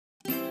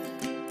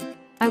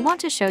I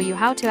want to show you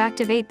how to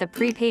activate the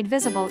prepaid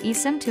Visible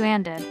eSIM to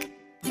Android.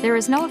 There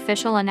is no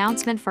official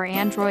announcement for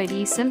Android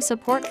eSIM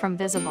support from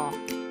Visible.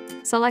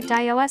 Select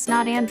iOS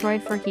not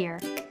Android for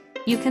here.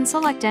 You can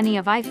select any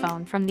of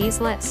iPhone from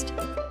these list.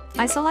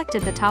 I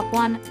selected the top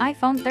one,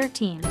 iPhone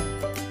 13.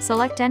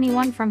 Select any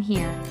one from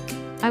here.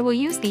 I will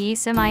use the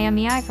eSIM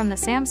IMEI from the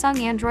Samsung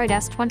Android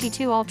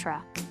S22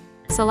 Ultra.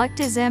 Select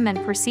eSIM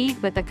and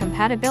proceed with the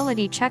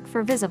compatibility check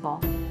for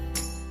Visible.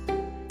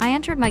 I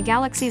entered my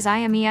Galaxy's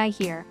IMEI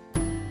here.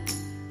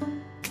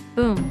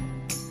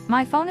 Boom.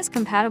 My phone is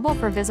compatible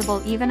for Visible,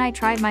 even I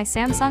tried my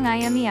Samsung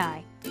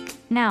IMEI.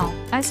 Now,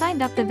 I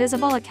signed up the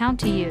Visible account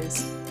to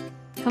use.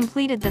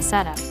 Completed the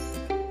setup.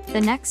 The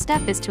next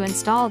step is to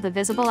install the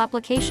Visible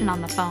application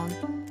on the phone.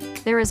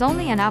 There is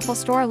only an Apple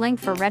Store link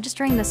for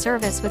registering the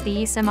service with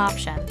the eSIM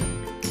option.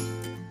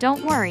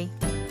 Don't worry.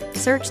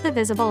 Search the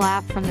Visible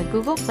app from the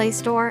Google Play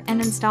Store and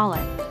install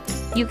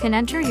it. You can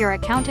enter your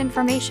account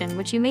information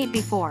which you made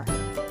before.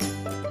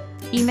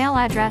 Email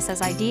address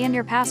as ID and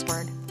your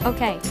password.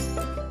 OK.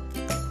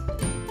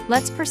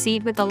 Let's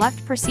proceed with the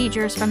left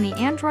procedures from the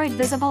Android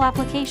Visible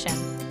application.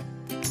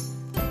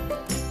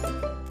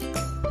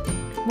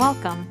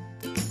 Welcome.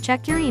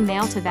 Check your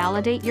email to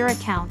validate your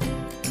account.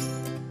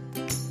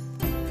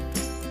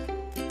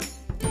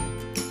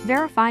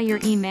 Verify your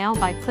email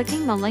by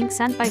clicking the link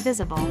sent by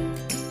Visible.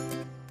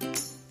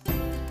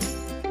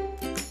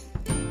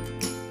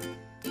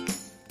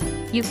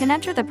 You can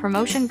enter the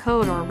promotion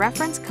code or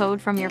reference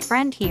code from your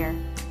friend here.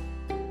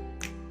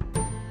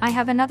 I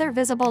have another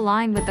Visible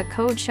line with the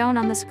code shown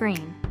on the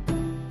screen.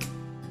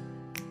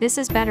 This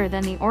is better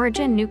than the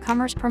Origin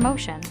Newcomers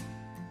promotion.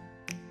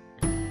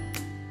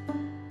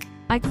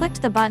 I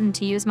clicked the button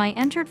to use my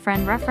entered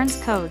friend reference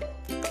code.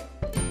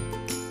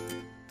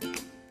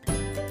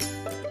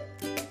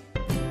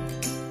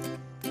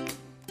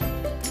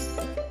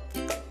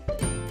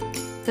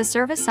 The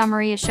service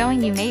summary is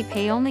showing you may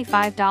pay only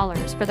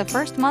 $5 for the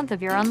first month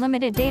of your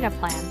unlimited data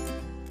plan.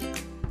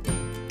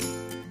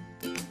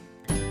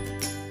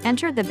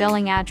 Enter the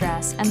billing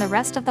address and the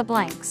rest of the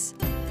blanks.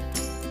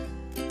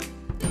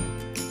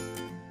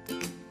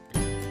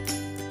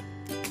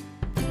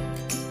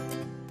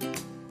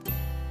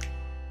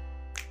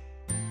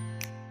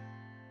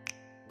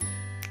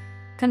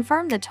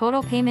 Confirm the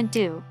total payment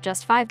due,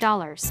 just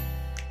 $5.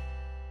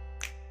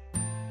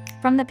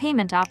 From the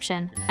payment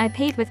option, I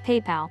paid with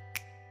PayPal.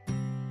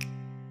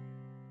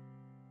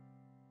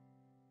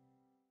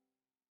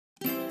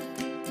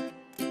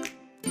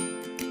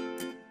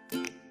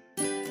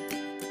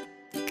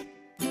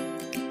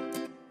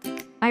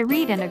 I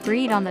read and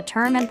agreed on the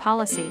term and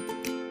policy,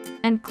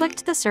 and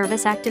clicked the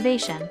service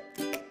activation.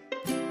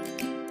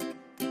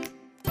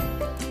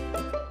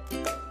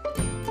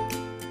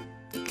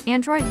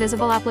 Android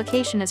Visible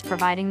application is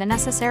providing the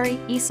necessary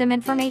eSIM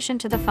information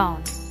to the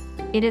phone.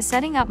 It is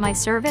setting up my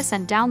service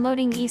and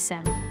downloading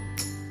eSIM.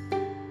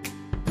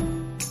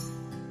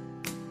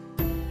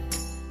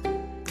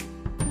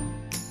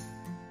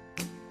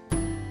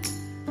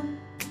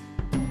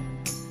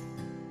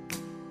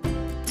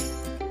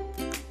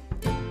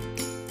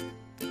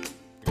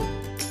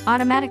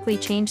 Automatically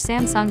change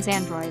Samsung's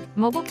Android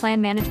mobile plan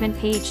management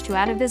page to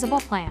add a Visible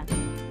plan.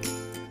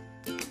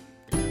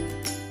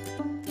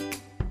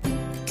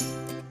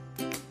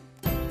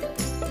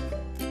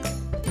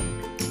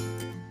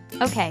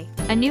 OK,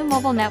 a new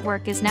mobile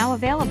network is now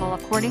available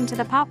according to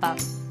the pop-up.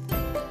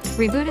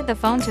 Rebooted the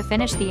phone to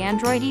finish the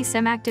Android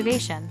eSIM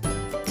activation.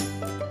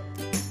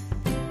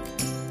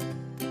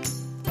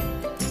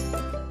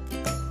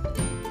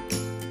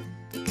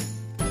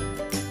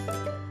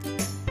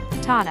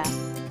 Tada!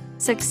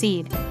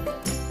 Succeed.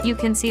 You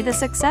can see the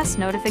success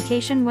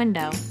notification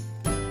window.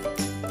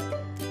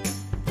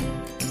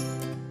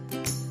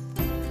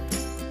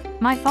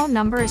 My phone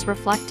number is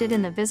reflected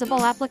in the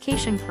Visible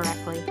application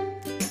correctly.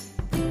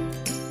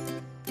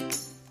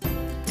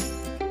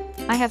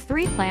 I have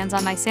 3 plans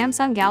on my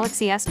Samsung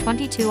Galaxy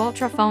S22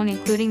 Ultra phone,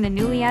 including the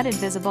newly added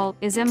Visible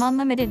eSIM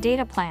Unlimited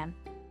Data Plan.